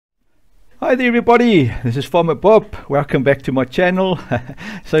Hi there everybody, this is Farmer Bob. Welcome back to my channel.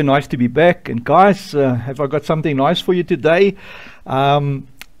 So nice to be back. And guys, have I got something nice for you today? I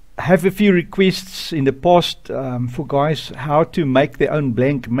have a few requests in the past for guys how to make their own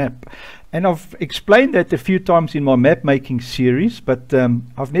blank map. And I've explained that a few times in my map making series, but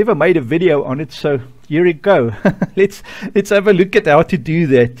I've never made a video on it, so here we go. Let's have a look at how to do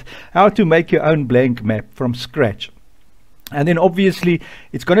that, how to make your own blank map from scratch. And then obviously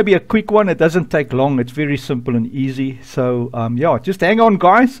it's going to be a quick one. It doesn't take long. It's very simple and easy. So yeah, just hang on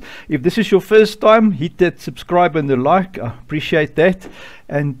guys. If this is your first time, hit that subscribe and the like. I appreciate that.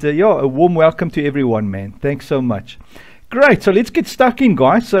 And yeah, a warm welcome to everyone, man. Thanks so much. Great, so let's get stuck in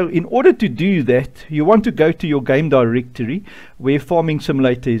guys. So in order to do that, you want to go to your game directory where Farming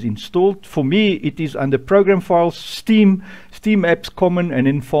Simulator is installed. For me, it is under Program Files, Steam Apps Common, and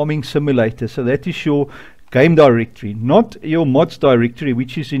then Farming Simulator. So that is your game directory, not your mods directory,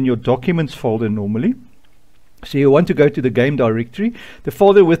 which is in your documents folder normally. So you want to go to the game directory, the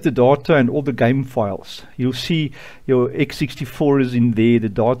folder with the data and all the game files. You'll see your x64 is in there, the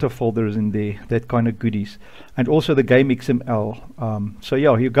data folder is in there, that kind of goodies, and also the game XML. So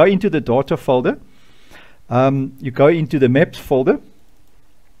yeah, you go into the data folder, you go into the maps folder,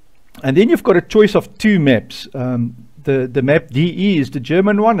 and then you've got a choice of two maps. The map DE is the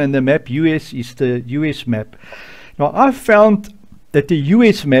German one, and the map US is the US map. Now I've found that the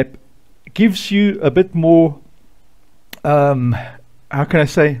US map gives you a bit more, how can I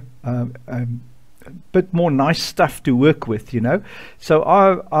say, a bit more nice stuff to work with, you know. So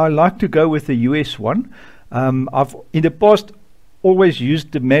I like to go with the US one. I've in the past always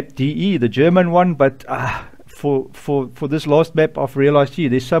used the map DE, the German one, but for this last map I've realized here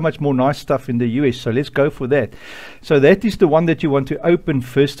there's so much more nice stuff in the US, so let's go for that. So that is the one that you want to open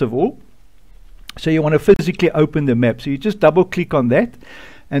first of all. So you want to physically open the map, so you just double click on that.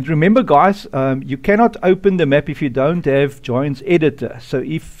 And remember guys, you cannot open the map if you don't have Giants Editor. So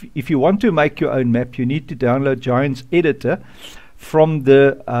if you want to make your own map, you need to download Giants Editor from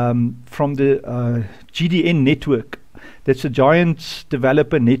the GDN network. That's a Giants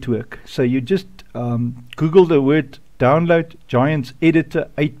Developer Network. So you just Google the word download Giants Editor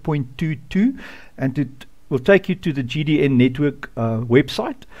 8.22 and it will take you to the GDN network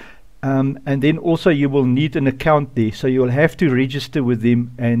website. And then also you will need an account there, so you'll have to register with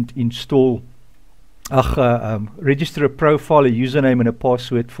them and install, register a profile, a username and a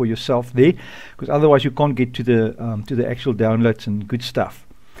password for yourself there, because otherwise you can't get to the actual downloads and good stuff.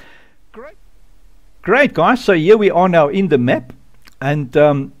 Great guys, so here we are now in the map,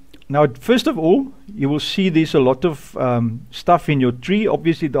 and now first of all you will see there's a lot of stuff in your tree.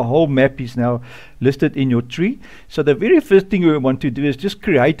 Obviously the whole map is now listed in your tree. So the very first thing we want to do is just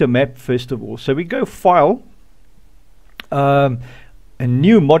create a map first of all. So we go File, a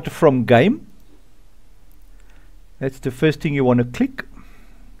new mod from game. That's the first thing you want to click.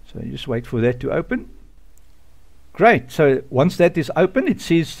 So you just wait for that to open. Great, so once that is open, it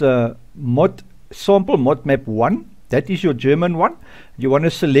says sample mod map 1. That is your German one. You want to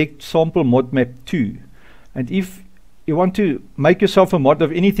select sample mod map 2. And if you want to make yourself a mod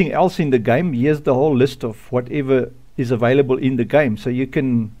of anything else in the game, here's the whole list of whatever is available in the game. So you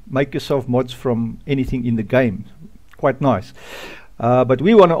can make yourself mods from anything in the game. Quite nice. But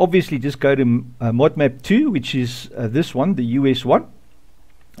we want to obviously just go to mod map 2, which is this one, the US one.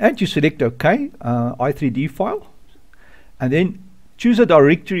 And you select OK, i3D file. And then choose a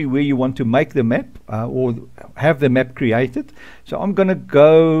directory where you want to make the map or have the map created. So I'm going to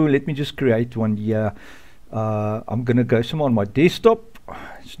go, let me just create one here. I'm going to go somewhere on my desktop.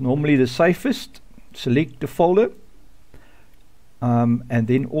 It's normally the safest. Select the folder. And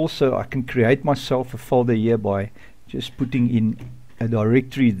then also I can create myself a folder here by just putting in a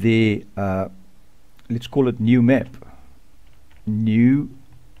directory there. Let's call it new map. New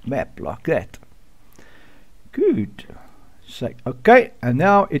map, like that. Good. Say okay, and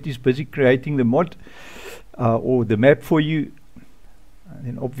now it is busy creating the mod or the map for you. And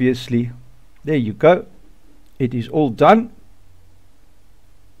then obviously there you go, it is all done.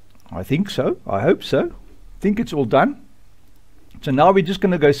 I think so, I hope so. I think it's all done. So now we're just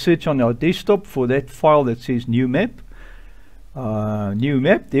going to go search on our desktop for that file that says new map. New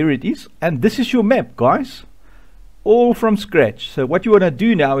map, there it is, and this is your map guys, all from scratch. So what you want to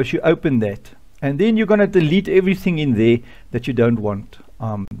do now is you open that, and then you're going to delete everything in there that you don't want.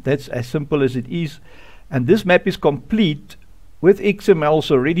 That's as simple as it is. And this map is complete with XMLs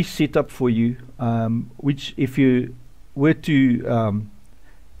already set up for you, which if you were to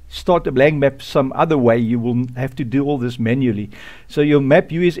start a blank map some other way, you will have to do all this manually. So your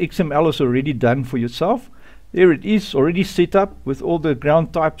map US XML is already done for yourself. There it is, already set up with all the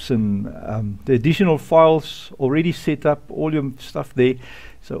ground types and the additional files already set up, all your stuff there.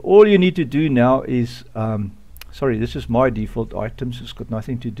 So all you need to do now is, sorry, this is my default items, it's got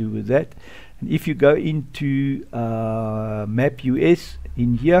nothing to do with that. And if you go into map US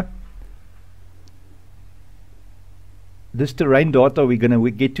in here, this terrain data, we're going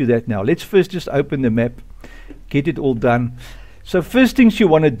to get to that now. Let's first just open the map, get it all done. So first things you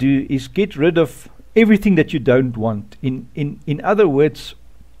want to do is get rid of everything that you don't want. In other words,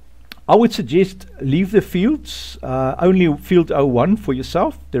 I would suggest leave the fields, only field 01 for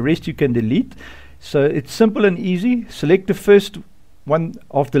yourself, the rest you can delete. So it's simple and easy. Select the first one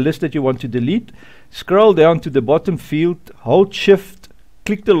of the list that you want to delete, scroll down to the bottom field, hold shift,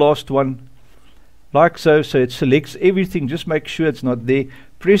 click the last one, like so, so it selects everything. Just make sure it's not there,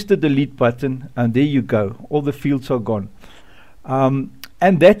 press the delete button, and there you go, all the fields are gone.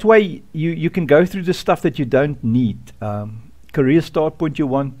 And that way you can go through the stuff that you don't need. Career start point you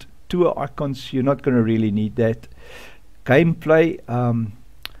want, tour icons, you're not going to really need that. Gameplay,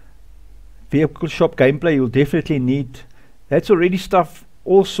 vehicle shop gameplay you'll definitely need. That's already stuff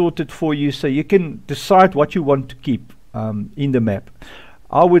all sorted for you, so you can decide what you want to keep in the map.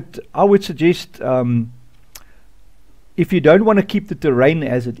 I would suggest, if you don't want to keep the terrain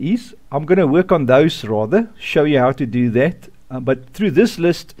as it is, I'm going to work on those rather, show you how to do that. But through this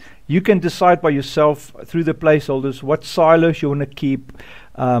list, you can decide by yourself through the placeholders what silos you want to keep.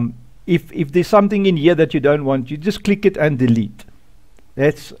 If there's something in here that you don't want, you just click it and delete.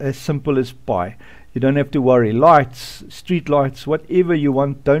 That's as simple as pie. You don't have to worry. Lights, street lights, whatever you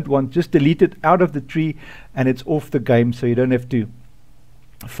want, don't want, just delete it out of the tree and it's off the game, so you don't have to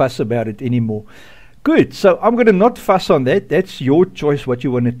fuss about it anymore. Good, so I'm going to not fuss on that. That's your choice what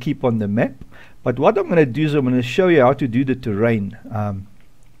you want to keep on the map. But what I'm going to do is I'm going to show you how to do the terrain.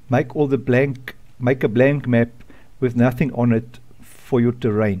 Make a blank map with nothing on it for your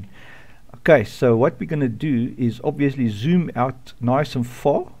terrain. Okay, so what we're going to do is obviously zoom out nice and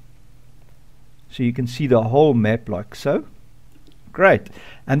far, so you can see the whole map like so. Great.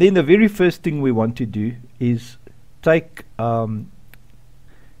 And then the very first thing we want to do is take our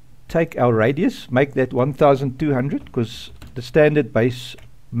radius, make that 1200, because the standard base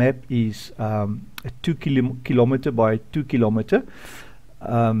map is a 2 kilometer by 2 kilometer,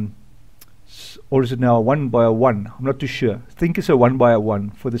 or is it now a 1 by a 1? I'm not too sure. I think it's a 1 by a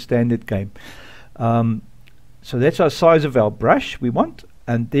 1 for the standard game. So that's our size of our brush we want.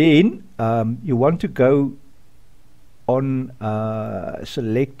 And then you want to go on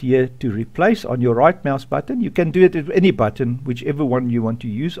select here to replace on your right mouse button. You can do it with any button, whichever one you want to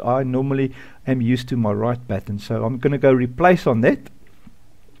use. I normally am used to my right button, so I'm going to go replace on that.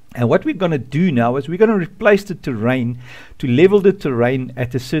 And what we're going to do now is we're going to replace the terrain to level the terrain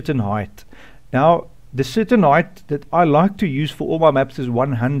at a certain height. Now the certain height that I like to use for all my maps is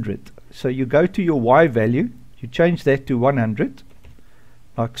 100. So you go to your Y value, you change that to 100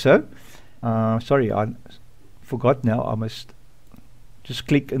 like so. Sorry, I forgot now. I must just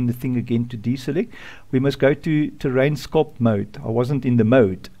click in the thing again to deselect. We must go to terrain sculpt mode. I wasn't in the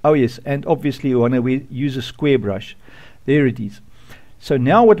mode. Oh yes, and obviously you want to use a square brush. There it is. So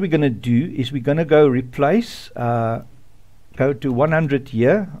now what we're going to do is we're going to go replace, go to 100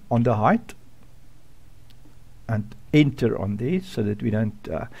 here on the height and enter on there so that we don't,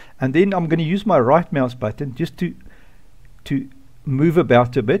 and then I'm going to use my right mouse button just to move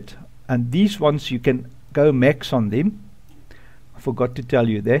about a bit, and these ones you can go max on them. I forgot to tell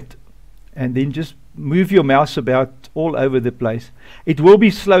you that. And then just move your mouse about all over the place. It will be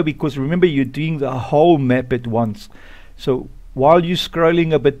slow because remember you're doing the whole map at once. So while you're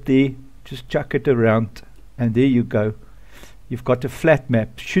scrolling a bit there, just chuck it around, and there you go. You've got a flat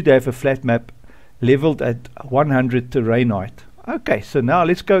map. Should have a flat map leveled at 100 terrain height. Okay, so now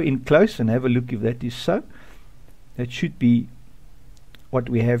let's go in close and have a look if that is so. That should be what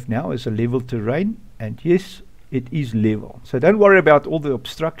we have now is a level terrain, and yes, it is level. So don't worry about all the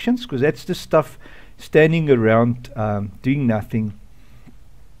obstructions, because that's the stuff standing around doing nothing.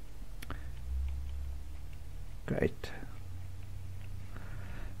 Great.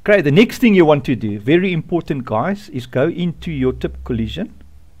 Okay, the next thing you want to do, very important guys, is go into your tip collision.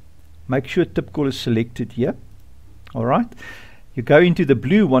 Make sure tip call is selected here. Alright, you go into the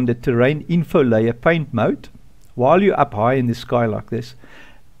blue one, the terrain info layer paint mode, while you're up high in the sky like this.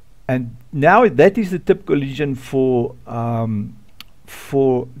 And now that is the tip collision for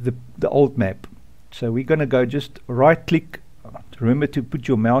the old map. So we're going to go just right click, remember to put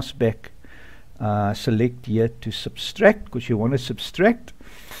your mouse back, select here to subtract, because you want to subtract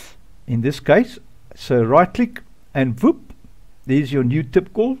in this case. So right click and whoop, there's your new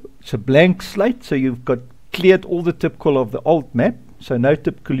tip call. It's a blank slate, so you've got cleared all the typical of the old map, so no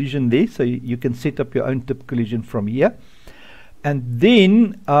tip collision there, so you can set up your own tip collision from here. And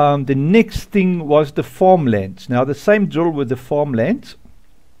then the next thing was the farmlands. Now the same drill with the farmlands.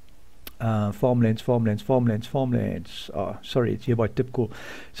 Farmlands. Oh, sorry, it's here by tip call.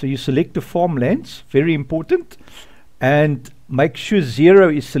 So you select the farmlands, very important, and make sure 0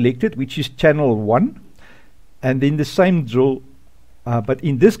 is selected, which is channel 1. And then the same drill, but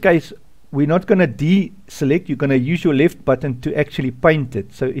in this case, we're not going to deselect. You're going to use your left button to actually paint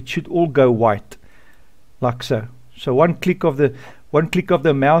it. So it should all go white, like so. So one click of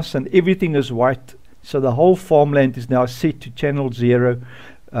the mouse and everything is white. So the whole farmland is now set to channel 0,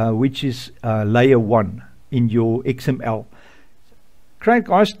 which is layer 1 in your XML. Great,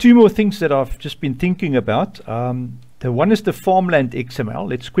 guys. 2 more things that I've just been thinking about. The one is the farmland XML.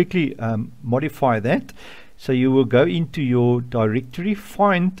 Let's quickly modify that. So you will go into your directory,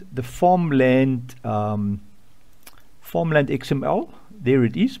 find the farmland XML. There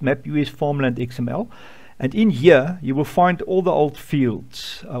it is, map US farmland XML. And in here, you will find all the old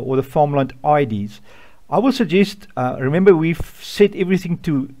fields or the farmland IDs. I will suggest, remember we've set everything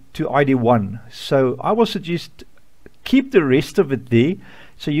to ID 1. So I will suggest keep the rest of it there,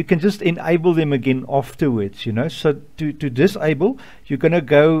 so you can just enable them again afterwards, you know. So to disable, you're going to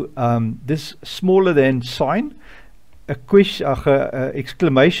go this smaller than sign, a question,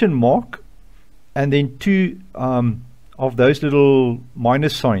 exclamation mark, and then 2 of those little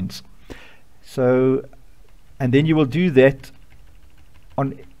minus signs. So, and then you will do that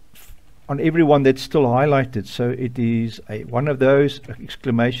on everyone that's still highlighted. So it is one of those,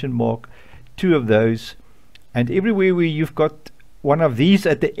 exclamation mark, 2 of those, and everywhere where you've got one of these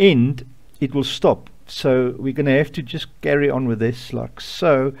at the end, it will stop. So we're going to have to just carry on with this like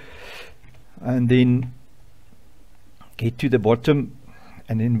so, and then get to the bottom,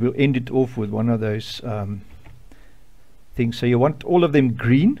 and then we'll end it off with one of those things. So you want all of them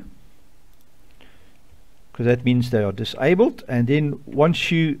green, because that means they are disabled. And then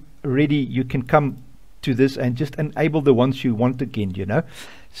once you ready, you can come to this and just enable the ones you want again, you know.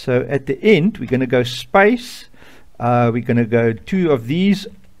 So at the end, we're going to go space. We're going to go 2 of these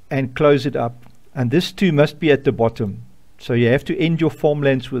and close it up, and this 2 must be at the bottom. So you have to end your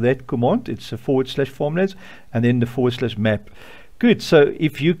farmlands with that command. It's a / farmlands and then the / map. Good. So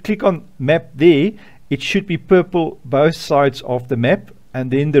if you click on map there, it should be purple both sides of the map, and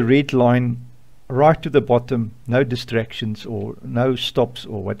then the red line right to the bottom, no distractions or no stops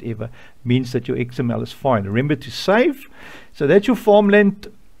or whatever, means that your XML is fine. Remember to save. So that's your farmland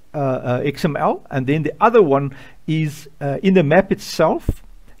XML. And then the other one is in the map itself,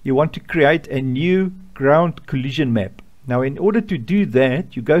 you want to create a new ground collision map. Now in order to do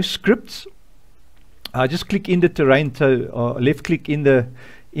that, you go scripts, just click in the terrain, so left click in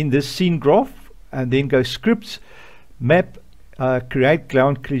this scene graph, and then go scripts, map, create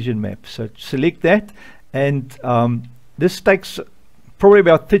ground collision map. So select that, and this takes probably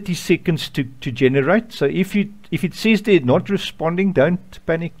about 30 seconds to generate. So if it says they're not responding, don't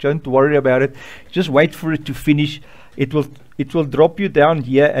panic, don't worry about it, just wait for it to finish. It will drop you down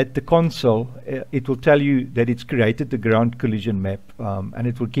here at the console. It will tell you that it's created the ground collision map, and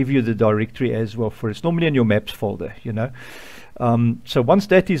it will give you the directory as well for it. It's normally in your maps folder, you know. So once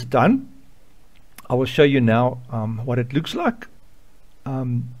that is done, I will show you now what it looks like,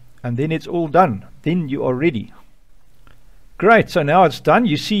 and then it's all done. Then you are ready. Great, so now it's done.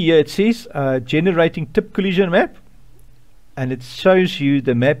 You see here it says generating tip collision map, and it shows you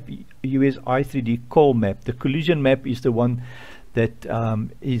the map US i3D call map. The collision map is the one that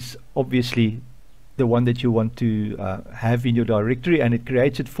is obviously the one that you want to have in your directory, and it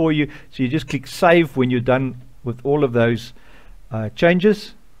creates it for you. So you just click save when you're done with all of those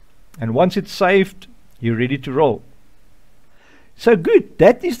changes, and once it's saved, you're ready to roll. So good,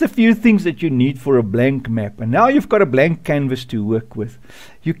 that is the few things that you need for a blank map, and now you've got a blank canvas to work with.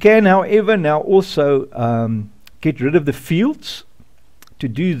 You can, however, now also get rid of the fields. To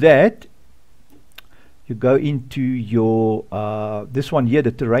do that, you go into your this one here,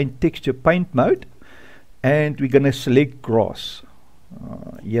 the terrain texture paint mode, and we're going to select grass.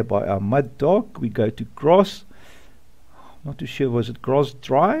 Here by our mud dog, we go to grass. Not too sure, was it grass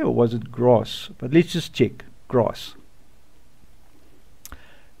dry or was it grass? But let's just check. Grass.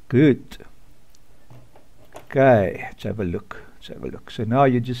 Good. Okay, let's have a look. Let's have a look. So now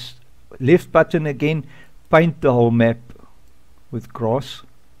you just left button again, paint the whole map with grass.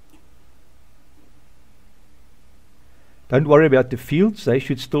 Don't worry about the fields, they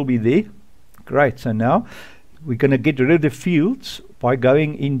should still be there. Great, so now we're going to get rid of the fields by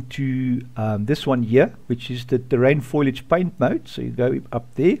going into this one here, which is the terrain foliage paint mode. So you go up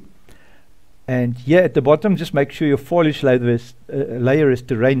there, And here at the bottom, just make sure your foliage layer is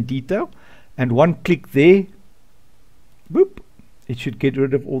terrain detail, and one click there, boop, it should get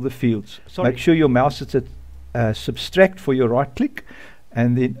rid of all the fields. Make sure your mouse is at subtract for your right click,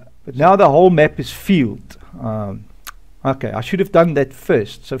 and then but now the whole map is filled. Okay, I should have done that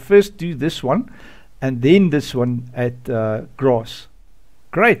first. So first do this one, and then this one at grass.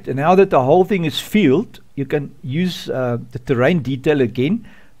 Great, and now that the whole thing is filled, you can use the terrain detail again.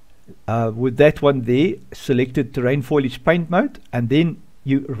 With that one there, selected terrain foliage paint mode, and then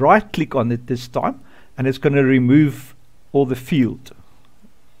you right click on it this time, and it's going to remove all the field.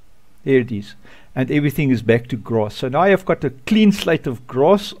 There it is, and everything is back to grass. So now you've got a clean slate of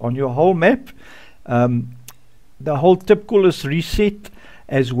grass on your whole map. The whole typical is reset,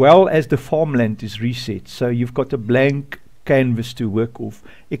 as well as the farmland is reset. So you've got a blank canvas to work off,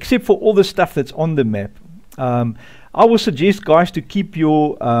 except for all the stuff that's on the map. I will suggest, guys, to keep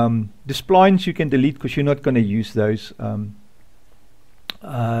your the splines you can delete because you're not going to use those.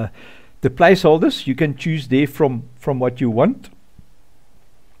 The placeholders you can choose there from what you want.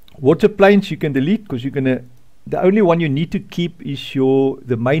 Water planes you can delete because you're gonna. The only one you need to keep is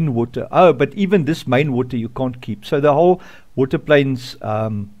the main water. Oh, but even this main water you can't keep. So the whole water planes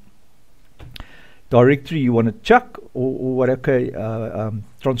directory you want to chuck, or whatever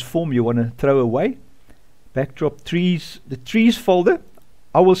transform you want to throw away. Backdrop trees, the trees folder,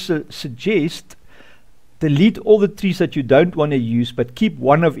 I will suggest delete all the trees that you don't want to use, but keep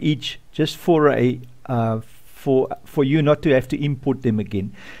one of each, just for a for you not to have to import them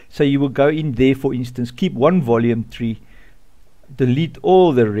again. So you will go in there, for instance, keep one volume tree, delete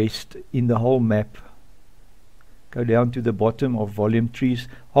all the rest in the whole map. Go down to the bottom of volume trees,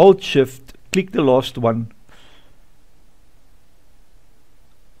 hold shift, click the last one,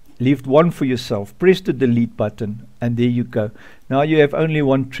 leave one for yourself, press the delete button, and there you go. Now you have only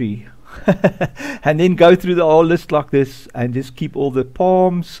one tree. And then go through the whole list like this and just keep all the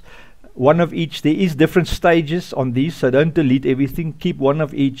palms, one of each. There is different stages on these, so don't delete everything, keep one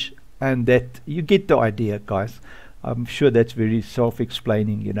of each, and that you get the idea, guys. I'm sure that's very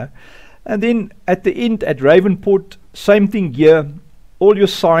self-explaining, you know. And then at the end at Ravenport, same thing here, all your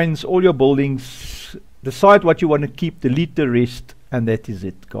signs, all your buildings, decide what you want to keep, delete the rest, and that is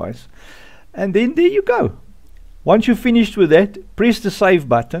it, guys. And then there you go. Once you're finished with that, press the save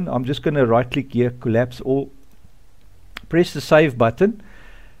button. I'm just going to right click here, collapse all, press the save button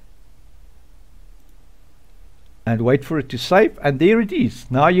and wait for it to save, and there it is.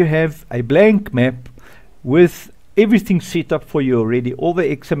 Now you have a blank map with everything set up for you already. All the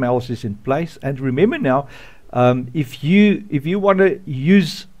XMLs is in place. And remember now, if you want to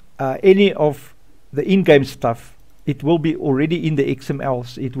use any of the in-game stuff, it will be already in the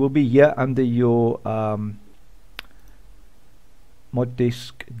XMLs. It will be here under your mod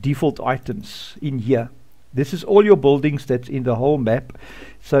desk default items in here. This is all your buildings that's in the whole map.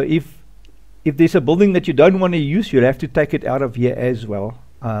 So if there's a building that you don't want to use, you'll have to take it out of here as well.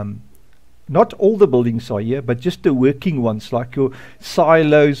 Not all the buildings are here, but just the working ones, like your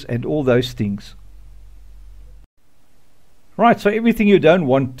silos and all those things. Right, so everything you don't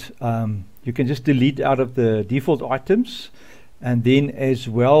want, you can just delete out of the default items, and then as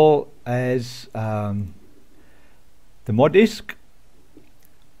well as the mod disk.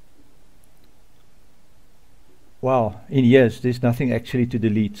 Wow, in years there's nothing actually to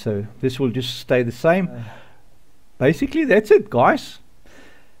delete, so this will just stay the same. Basically that's it, guys.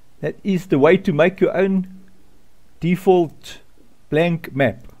 That is the way to make your own default blank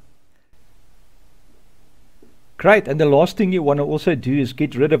map. Great, and the last thing you want to also do is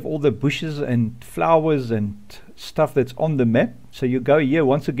get rid of all the bushes and flowers and stuff that's on the map. So you go here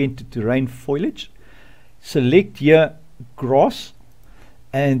once again to terrain foliage, select here grass,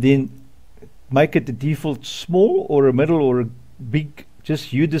 and then make it the default small or a middle or a big.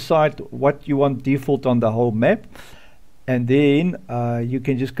 Just you decide what you want default on the whole map, and then you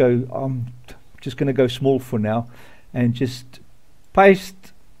can just go, I'm just going to go small for now, and just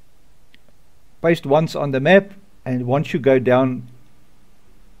paste once on the map. And once you go down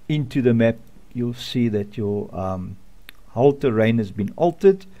into the map, you'll see that your whole terrain has been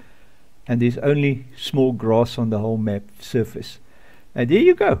altered, and there's only small grass on the whole map surface. And there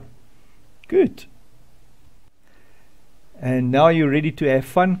you go. Good. And now you're ready to have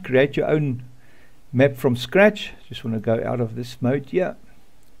fun, create your own map from scratch. Just want to go out of this mode here.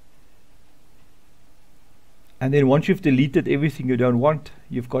 And then once you've deleted everything you don't want,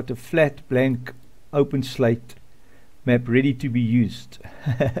 you've got a flat, blank, open slate map ready to be used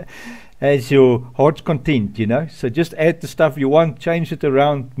as your heart's content, you know. So just add the stuff you want, change it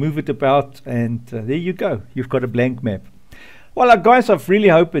around, move it about, and there you go. You've got a blank map. Well, guys, I really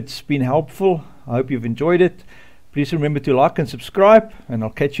hope it's been helpful. I hope you've enjoyed it. Please remember to like and subscribe, and I'll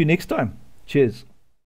catch you next time. Cheers.